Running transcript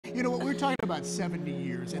You know what, we're talking about 70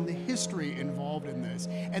 years and the history involved in this.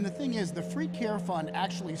 And the thing is, the Free Care Fund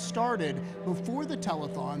actually started before the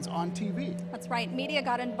telethons on TV. That's right. Media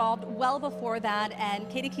got involved well before that, and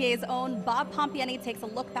KDKA's own Bob Pompeani takes a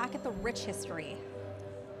look back at the rich history.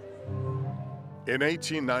 In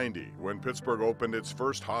 1890, when Pittsburgh opened its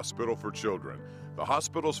first hospital for children, the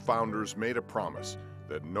hospital's founders made a promise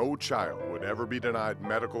that no child would ever be denied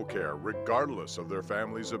medical care regardless of their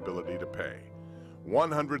family's ability to pay.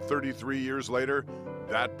 133 years later,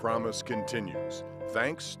 that promise continues,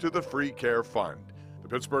 thanks to the Free Care Fund. The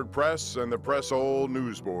Pittsburgh Press and the Press Old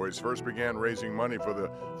Newsboys first began raising money for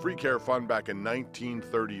the Free Care Fund back in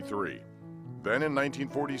 1933. Then in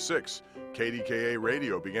 1946, KDKA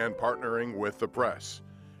Radio began partnering with the press.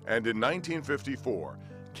 And in 1954,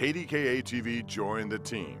 KDKA-TV joined the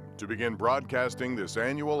team to begin broadcasting this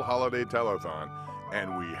annual holiday telethon,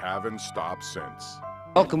 and we haven't stopped since.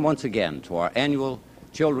 Welcome once again to our annual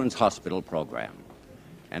Children's Hospital program,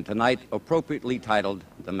 and tonight appropriately titled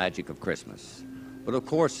The Magic of Christmas. But of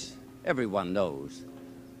course, everyone knows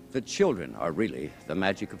that children are really the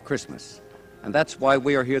magic of Christmas, and that's why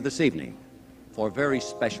we are here this evening, for very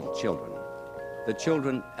special children, the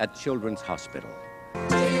children at Children's Hospital.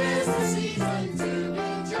 Tis the season to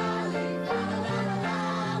be jolly.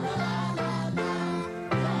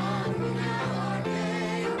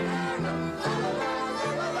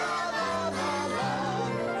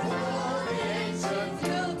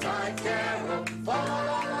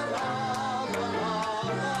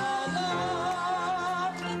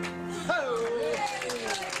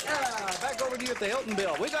 The Hilton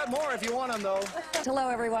Bill. We got more if you want them, though. Hello,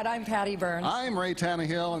 everyone. I'm Patty Burns. I'm Ray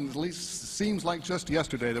Tannehill, and at least seems like just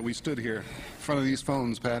yesterday that we stood here in front of these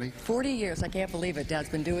phones, Patty. 40 years. I can't believe it. Dad's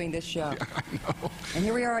been doing this show. Yeah, I know. And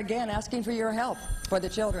here we are again asking for your help for the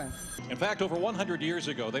children. In fact, over 100 years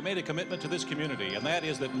ago, they made a commitment to this community, and that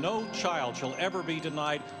is that no child shall ever be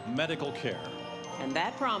denied medical care. And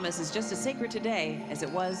that promise is just as sacred today as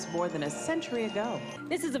it was more than a century ago.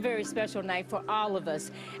 This is a very special night for all of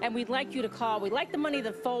us, and we'd like you to call. We like the money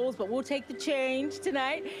that folds, but we'll take the change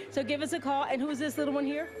tonight. So give us a call. And who's this little one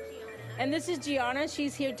here? And this is Gianna.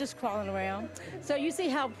 She's here just crawling around. So you see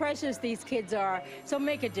how precious these kids are. So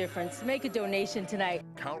make a difference. Make a donation tonight.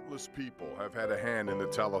 Countless people have had a hand in the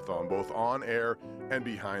telethon, both on air and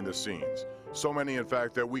behind the scenes. So many, in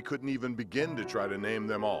fact, that we couldn't even begin to try to name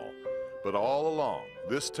them all. But all along,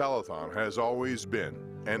 this telethon has always been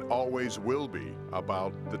and always will be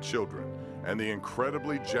about the children and the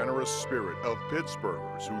incredibly generous spirit of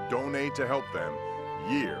Pittsburghers who donate to help them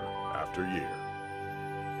year after year.